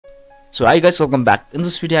So hi guys, welcome back. In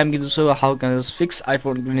this video I'm going to show you how can you fix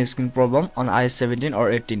iPhone green screen problem on iOS 17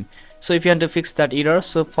 or 18. So if you want to fix that error,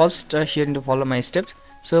 so first here you need to follow my steps.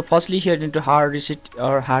 So firstly here you need to hard reset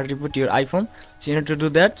or hard reboot your iPhone. So you need to do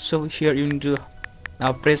that. So here you need to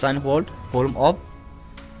press and hold volume up,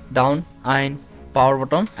 down and power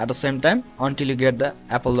button at the same time until you get the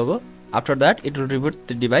Apple logo. After that it will reboot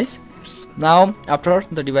the device. Now after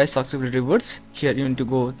the device successfully reboots, here you need to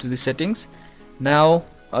go to the settings. Now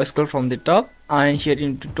scroll from the top and here you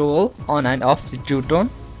need to toggle on and off the true tone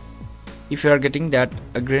if you are getting that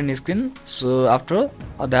green screen. So after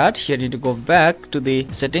that here you need to go back to the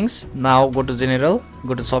settings. Now go to general,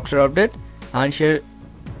 go to software update, and here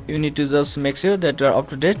you need to just make sure that you are up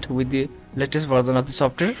to date with the latest version of the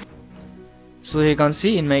software. So you can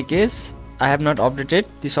see in my case I have not updated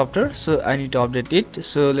the software, so I need to update it.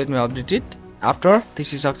 So let me update it. After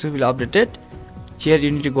this is successfully updated, here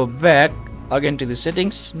you need to go back again to the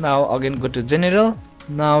settings. Now again go to general.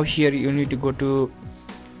 Now here you need to go to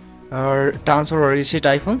transfer or reset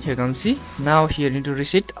iPhone. You can see now here you need to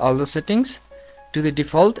reset all the settings to the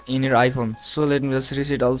default in your iPhone. So let me just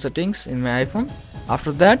reset all settings in my iPhone.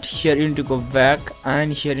 After that here you need to go back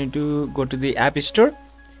and here you need to go to the app store,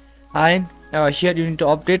 and here you need to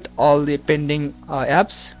update all the pending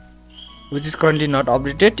apps which is currently not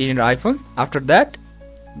updated in your iPhone. After that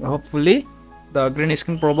hopefully the green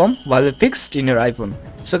screen problem will be fixed in your iPhone.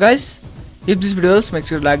 So guys, if this video helps, make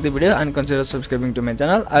sure to like the video and consider subscribing to my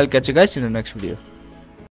channel. I'll catch you guys in the next video.